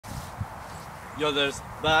Yo, there's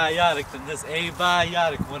biotic, then there's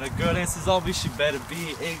abiotic. When a girl dances on me, she better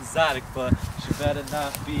be exotic, but she better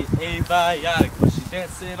not be abiotic. When she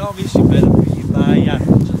dancing on me, she better be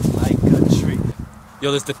biotic, just like a tree. Yo,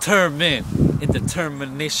 there's determined,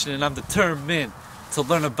 indetermination, and I'm determined to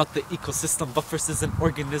learn about the ecosystem. But first is an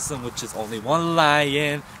organism, which is only one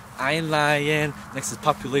lion. I ain't lying. Next is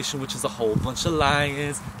population, which is a whole bunch of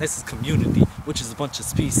lions. Next is community, which is a bunch of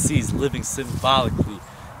species living symbolically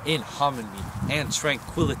in harmony and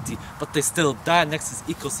tranquility, but they still die. Next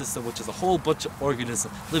is ecosystem, which is a whole bunch of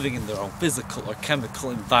organisms living in their own physical or chemical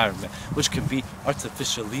environment, which can be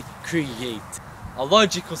artificially created. A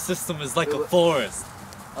large ecosystem is like a forest.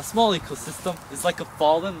 A small ecosystem is like a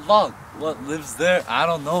fallen log. What lives there? I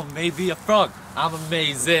don't know, maybe a frog. I'm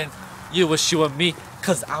amazing. You wish you were me,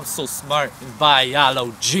 cause I'm so smart in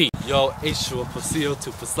biology. Yo, H2O plus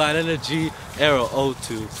CO2 plus light energy, arrow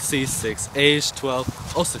O2, C6, H12,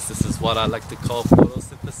 O6. This is what I like to call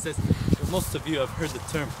photosynthesis. Most of you have heard the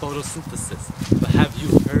term photosynthesis, but have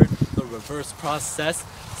you heard the reverse process?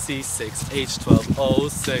 C6, H12,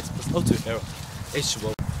 O6 plus O2, arrow,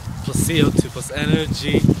 H2O plus CO2 plus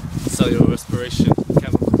energy, cellular respiration,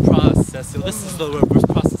 chemical process. So this is the reverse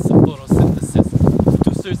process of photosynthesis.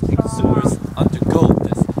 Producers and consumers undergo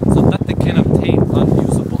this so that they can obtain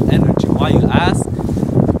unusable energy. Why, you ask?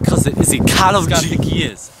 Because it is ecology. I think he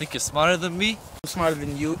is. Think you're smarter than me? I'm smarter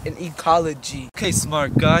than you in ecology. Okay,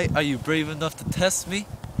 smart guy, are you brave enough to test me?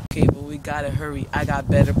 Okay, but we gotta hurry. I got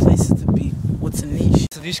better places to be. What's a niche?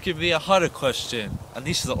 A niche can be a harder question. A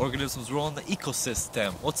niche is an organism's role in the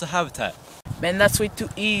ecosystem. What's a habitat? Man, that's way too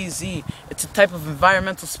easy. It's a type of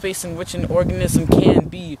environmental space in which an organism can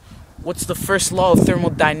be. What's the first law of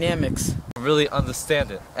thermodynamics? I really understand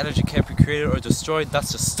it. Energy can't be created or destroyed.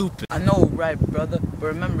 That's just stupid. I know, right, brother? But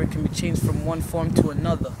remember, it can be changed from one form to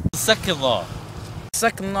another. The second law. The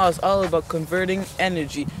second law is all about converting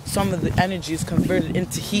energy. Some of the energy is converted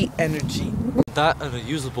into heat energy. That in a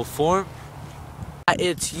usable form?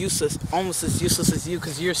 It's useless, almost as useless as you,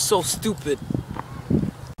 because you're so stupid.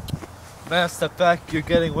 Man, step back. You're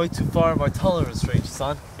getting way too far in my tolerance range,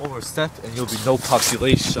 son. One more step and you'll be no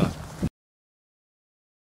population.